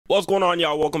What's going on,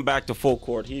 y'all? Welcome back to Full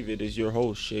Court Heave. It is your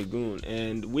host, Shaygoon,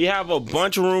 and we have a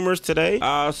bunch of rumors today.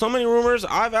 So many rumors.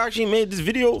 I've actually made this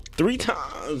video 3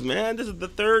 times, man. This is the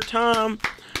 3rd time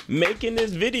making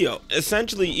this video.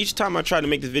 Essentially, each time I tried to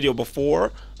make this video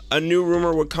before, a new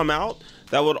rumor would come out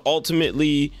that would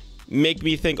ultimately make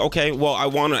me think, okay, well, I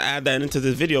want to add that into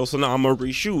this video, so now I'm gonna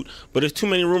reshoot. But there's too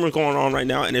many rumors going on right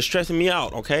now, and it's stressing me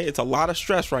out. Okay, it's a lot of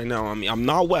stress right now on me. I'm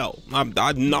not well. I'm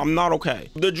not okay.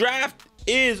 The draft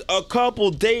is a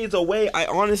couple days away. I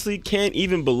honestly can't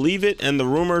even believe it, and the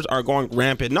rumors are going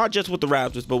rampant, not just with the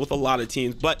Raptors but with a lot of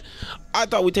teams. But I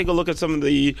thought we'd take a look at some of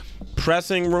the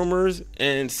pressing rumors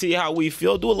and see how we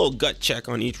feel, do a little gut check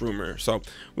on each rumor. So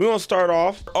we're gonna start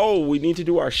off. We need to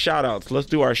do our shout outs. Let's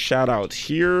do our shout outs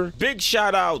here. Big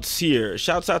shout outs here.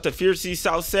 Shouts out to Fiercey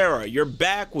South Sarah. You're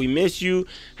back, we miss you.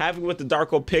 Happy with the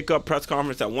Darko pickup press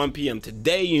conference at 1 p.m.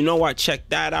 today. You know what, check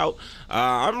that out.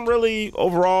 I'm really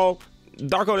overall,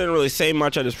 Darko didn't really say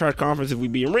much at his press conference, if we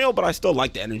being real, but I still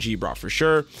like the energy he brought for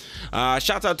sure.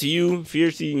 Shouts out to you,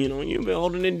 Fiercey. You know, you've been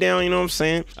holding it down, you know what I'm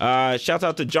saying? Shouts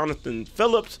out to Jonathan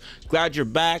Phillips. Glad you're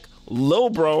back. Lil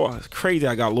Bro, it's crazy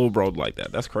I got Lil Bro like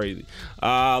that. That's crazy.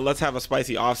 Let's have a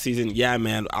spicy offseason. Yeah,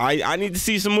 man. I need to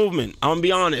see some movement. I'm gonna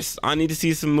be honest. I need to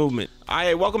see some movement. All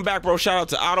right, welcome back, bro. Shout out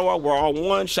to Ottawa. We're all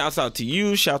one. Shouts out to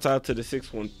you. Shouts out to the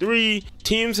 613.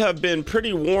 Teams have been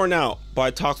pretty worn out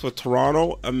by talks with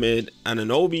Toronto amid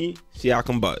anunoby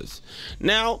siakam buzz.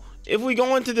 Now, if we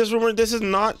go into this rumor, this is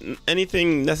not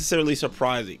anything necessarily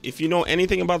surprising. If you know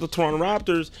anything about the Toronto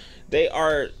Raptors, they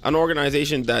are an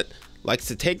organization that likes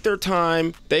to take their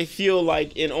time. They feel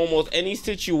like in almost any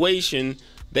situation,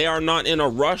 they are not in a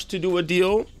rush to do a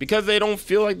deal. Because they don't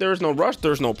feel like there's no rush,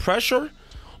 there's no pressure.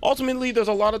 Ultimately, there's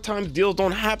a lot of times deals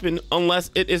don't happen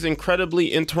unless it is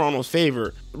incredibly in Toronto's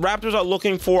favor. Raptors are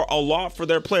looking for a lot for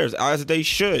their players, as they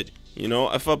should. You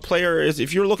know,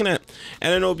 if you're looking at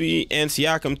anunoby and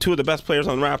Siakam, 2 of the best players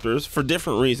on the Raptors for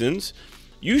different reasons,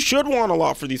 you should want a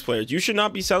lot for these players. You should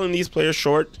not be selling these players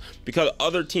short because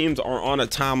other teams are on a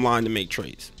timeline to make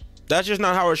trades. That's just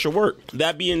not how it should work.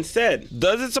 That being said,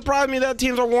 does it surprise me that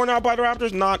teams are worn out by the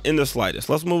Raptors? Not in the slightest.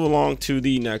 Let's move along to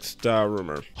the next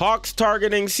rumor. Hawks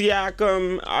targeting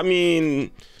Siakam. I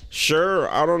mean, sure.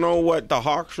 I don't know what the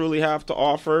Hawks really have to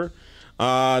offer.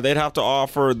 They'd have to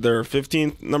offer their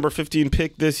number 15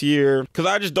 pick this year, because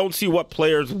I just don't see what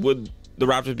players would the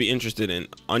Raptors be interested in.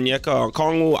 Onyeka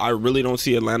Okongwu, I really don't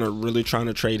see Atlanta really trying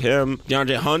to trade him.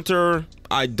 DeAndre Hunter,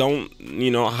 I don't,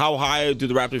 how high do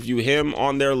the Raptors view him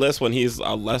on their list when he's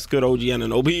a less good OG and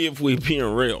an OB, if we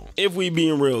being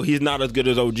real. He's not as good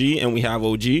as OG, and we have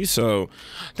OG, so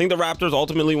I think the Raptors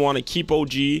ultimately want to keep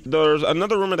OG. There's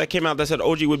another rumor that came out that said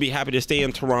OG would be happy to stay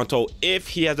in Toronto if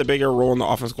he has a bigger role in the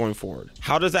offense going forward.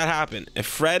 How does that happen? If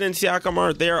Fred and Siakam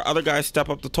aren't there, other guys step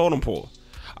up the totem pole.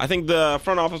 I think the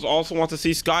front office also wants to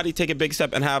see Scottie take a big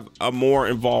step and have a more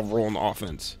involved role in the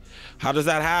offense. How does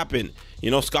that happen?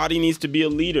 Scottie needs to be a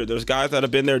leader. There's guys that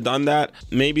have been there, done that.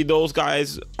 Maybe those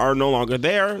guys are no longer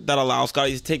there that allow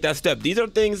Scottie to take that step. These are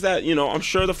things that, I'm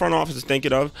sure the front office is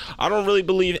thinking of. I don't really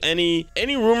believe any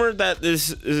rumor that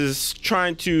this is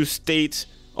trying to state,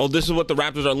 oh, this is what the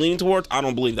Raptors are leaning towards. I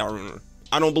don't believe that rumor.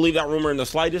 I don't believe that rumor in the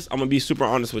slightest. I'm gonna be super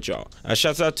honest with y'all.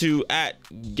 Shouts out to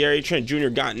 @Trent Jr.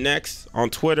 Got Next on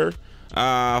Twitter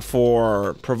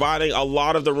for providing a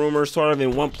lot of the rumors sort of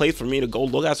in one place for me to go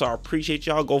look at. So I appreciate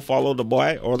y'all. Go follow the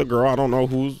boy or the girl. I don't know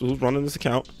who's running this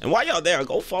account. And while y'all there,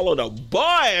 go follow the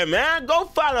boy, man. Go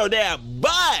follow that boy.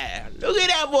 Look at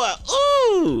that boy.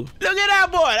 Ooh, look at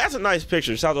that boy. That's a nice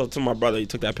picture. Shout out to my brother. He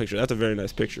took that picture. That's a very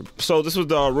nice picture. So this was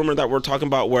the rumor that we're talking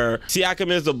about, where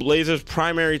Siakam is the Blazers'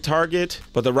 primary target,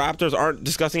 but the Raptors aren't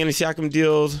discussing any Siakam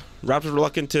deals. Raptors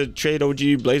reluctant to trade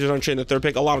OG. Blazers aren't trading the 3rd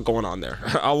pick. A lot going on there.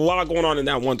 A lot going on in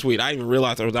that one tweet. I didn't even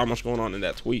realize there was that much going on in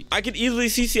that tweet. I could easily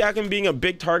see Siakam being a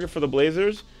big target for the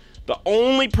Blazers. The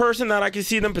only person that I can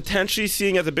see them potentially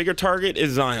seeing as a bigger target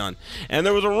is Zion. And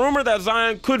there was a rumor that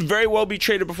Zion could very well be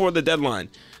traded before the deadline.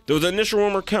 There was an initial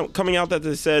rumor coming out that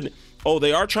they said, oh,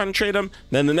 they are trying to trade him.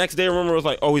 Then the next day, a rumor was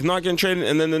like, oh, he's not getting traded.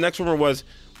 And then the next rumor was,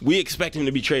 we expect him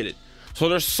to be traded. So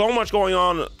there's so much going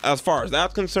on as far as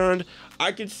that's concerned.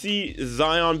 I could see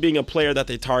Zion being a player that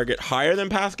they target higher than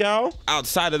Pascal.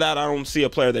 Outside of that, I don't see a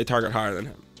player they target higher than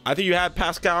him. I think you had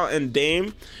Pascal and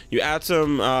Dame. You add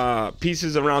some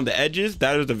pieces around the edges.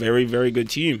 That is a very, very good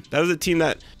team. That is a team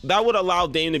that would allow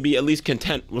Dame to be at least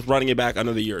content with running it back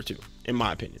another year or two, in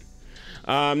my opinion.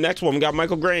 Next one, we got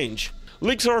Michael Grange.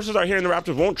 League sources are hearing the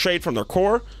Raptors won't trade from their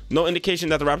core. No indication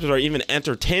that the Raptors are even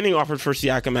entertaining offers for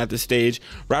Siakam at this stage.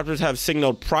 Raptors have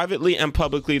signaled privately and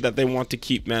publicly that they want to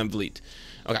keep VanVleet.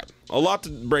 Okay, a lot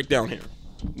to break down here.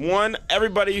 One,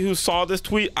 everybody who saw this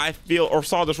tweet, I feel, or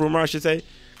saw this rumor, I should say,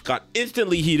 got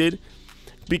instantly heated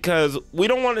because we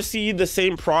don't want to see the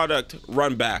same product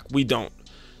run back. We don't.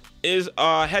 Is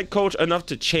a head coach enough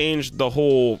to change the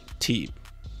whole team?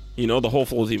 You know, the whole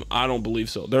full team? I don't believe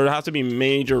so. There has to be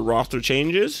major roster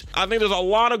changes. I think there's a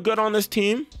lot of good on this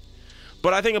team,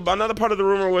 but I think another part of the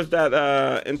rumor was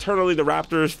that internally the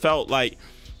Raptors felt like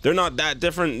they're not that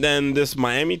different than this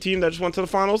Miami team that just went to the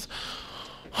finals.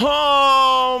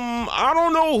 I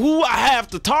don't know who I have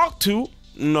to talk to.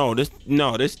 No,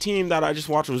 this team that I just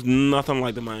watched was nothing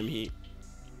like the Miami Heat.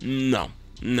 No.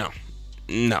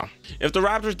 If the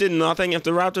Raptors did nothing, if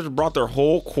the Raptors brought their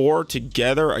whole core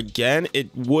together again,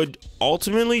 it would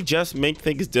ultimately just make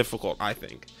things difficult, I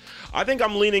think.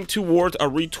 I'm leaning towards a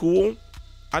retool.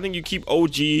 I think you keep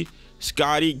OG,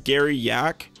 Scottie, Gary,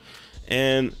 Yak,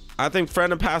 and I think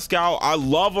Fred and Pascal, I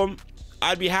love them.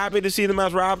 I'd be happy to see them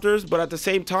as Raptors, but at the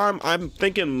same time, I'm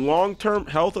thinking long-term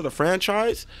health of the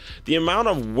franchise. The amount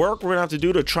of work we're going to have to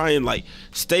do to try and like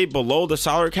stay below the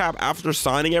salary cap after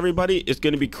signing everybody is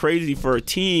going to be crazy for a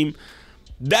team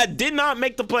that did not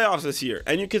make the playoffs this year.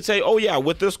 And you could say, oh yeah,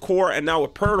 with this core and now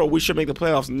with Pirtle, we should make the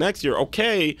playoffs next year.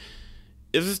 Okay,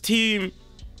 is this team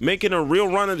making a real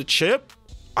run at the chip?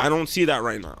 I don't see that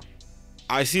right now.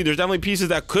 I see there's definitely pieces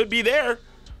that could be there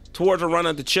towards a run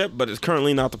at the chip, but it's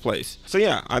currently not the place. So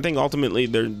yeah, I think ultimately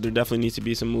there definitely needs to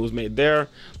be some moves made there.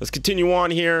 Let's continue on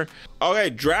here. Okay,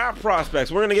 draft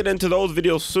prospects. We're gonna get into those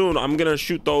videos soon. I'm gonna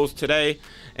shoot those today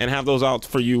and have those out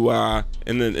for you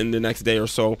in the next day or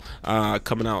so,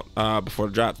 coming out before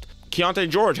the draft. Keyonte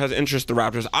George has interest in the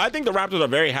Raptors. I think the Raptors are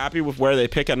very happy with where they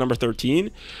pick at number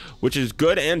 13, which is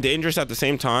good and dangerous at the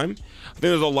same time. I think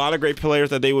there's a lot of great players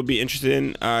that they would be interested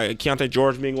in. Keyonte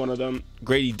George being one of them,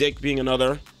 Gradey Dick being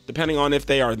another, depending on if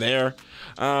they are there.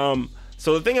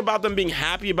 So the thing about them being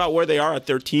happy about where they are at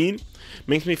 13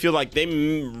 makes me feel like they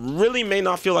really may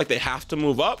not feel like they have to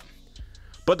move up.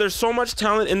 But there's so much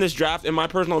talent in this draft. In my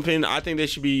personal opinion, I think they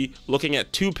should be looking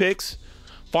at 2 picks,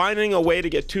 finding a way to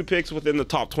get 2 picks within the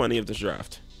top 20 of this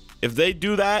draft. If they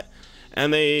do that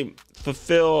and they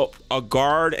fulfill a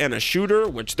guard and a shooter,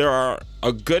 which there are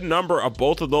a good number of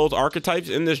both of those archetypes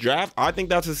in this draft, I think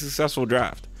that's a successful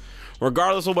draft.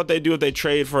 Regardless of what they do, if they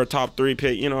trade for a top 3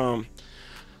 pick, you know,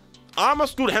 I'm a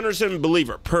Scoot Henderson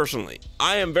believer, personally.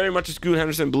 I am very much a Scoot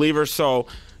Henderson believer, so,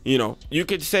 you know, you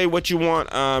could say what you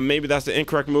want. Maybe that's the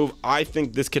incorrect move. I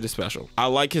think this kid is special. I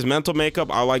like his mental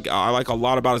makeup. I like a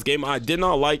lot about his game. I did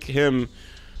not like him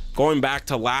going back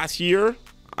to last year.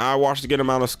 I watched a good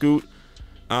amount of Scoot,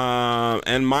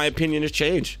 and my opinion has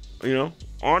changed, you know,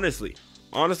 honestly,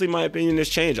 my opinion has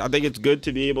changed. I think it's good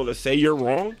to be able to say you're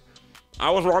wrong. I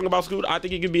was wrong about Scoot. I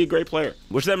think he could be a great player.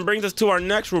 Which then brings us to our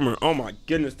next rumor. Oh my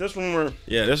goodness, this rumor.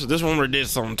 Yeah, this rumor did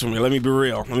something to me. Let me be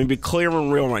real. Let me be clear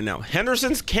and real right now.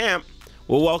 Henderson's camp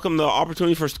will welcome the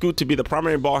opportunity for Scoot to be the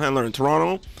primary ball handler in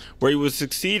Toronto, where he would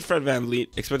succeed Fred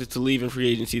VanVleet, expected to leave in free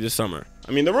agency this summer.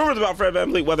 I mean, the rumors about Fred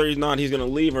VanVleet, whether he's going to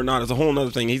leave or not, is a whole nother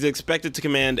thing. He's expected to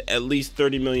command at least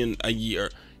 $30 million a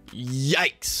year.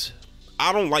 Yikes.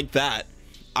 I don't like that.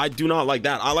 I do not like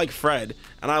that. I like Fred,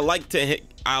 and I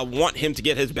want him to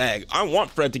get his bag. I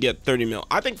want Fred to get 30 mil.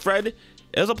 I think Fred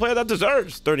is a player that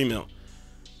deserves 30 mil.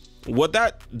 What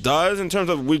that does in terms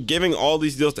of we giving all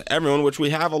these deals to everyone, which we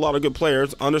have a lot of good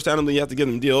players, understandably you have to give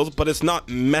them deals, but it's not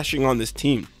meshing on this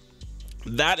team.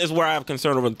 That is where I have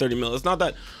concern over the 30 mil. It's not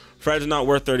that Fred's not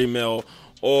worth 30 mil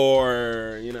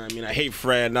or, you know what I mean, I hate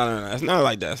Fred. No. It's not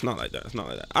like that. It's not like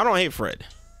that. I don't hate Fred.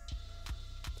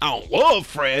 I don't love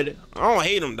Fred. I don't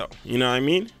hate him though. You know what I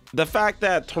mean? The fact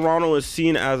that Toronto is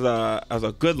seen as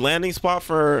a good landing spot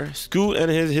for Scoot and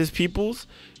his peoples,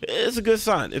 it's a good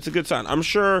sign. It's a good sign. I'm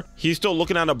sure he's still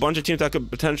looking at a bunch of teams that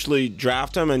could potentially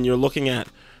draft him, and you're looking at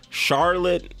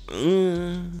Charlotte,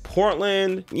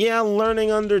 Portland, yeah,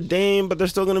 learning under Dame, but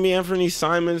there's still going to be Anthony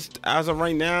Simons as of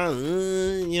right now.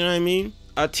 You know what I mean?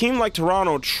 A team like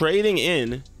Toronto trading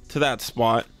in to that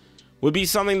spot would be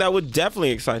something that would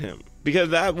definitely excite him. Because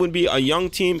that would be a young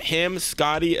team, him,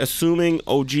 Scottie, assuming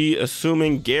OG,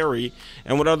 assuming Gary,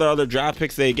 and whatever other draft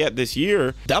picks they get this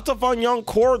year. That's a fun young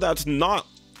core that's not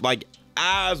like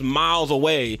as miles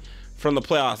away from the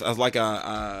playoffs as like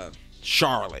a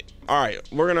Charlotte. All right,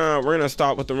 we're gonna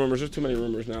stop with the rumors. There's too many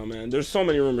rumors now, man. There's so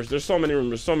many rumors.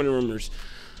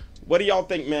 What do y'all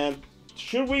think, man?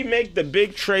 Should we make the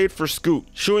big trade for Scoot?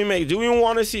 Do we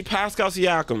want to see Pascal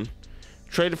Siakam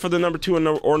Traded for the number 2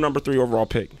 or number 3 overall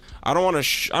pick. I don't want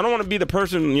to be the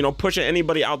person, you know, pushing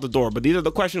anybody out the door, but these are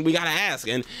the questions we got to ask.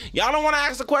 And y'all don't want to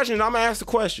ask the questions, I'm going to ask the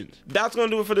questions. That's going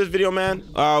to do it for this video, man.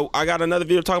 I got another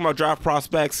video talking about draft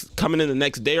prospects coming in the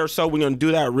next day or so. We're going to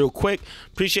do that real quick.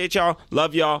 Appreciate y'all.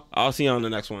 Love y'all. I'll see you on the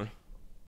next one.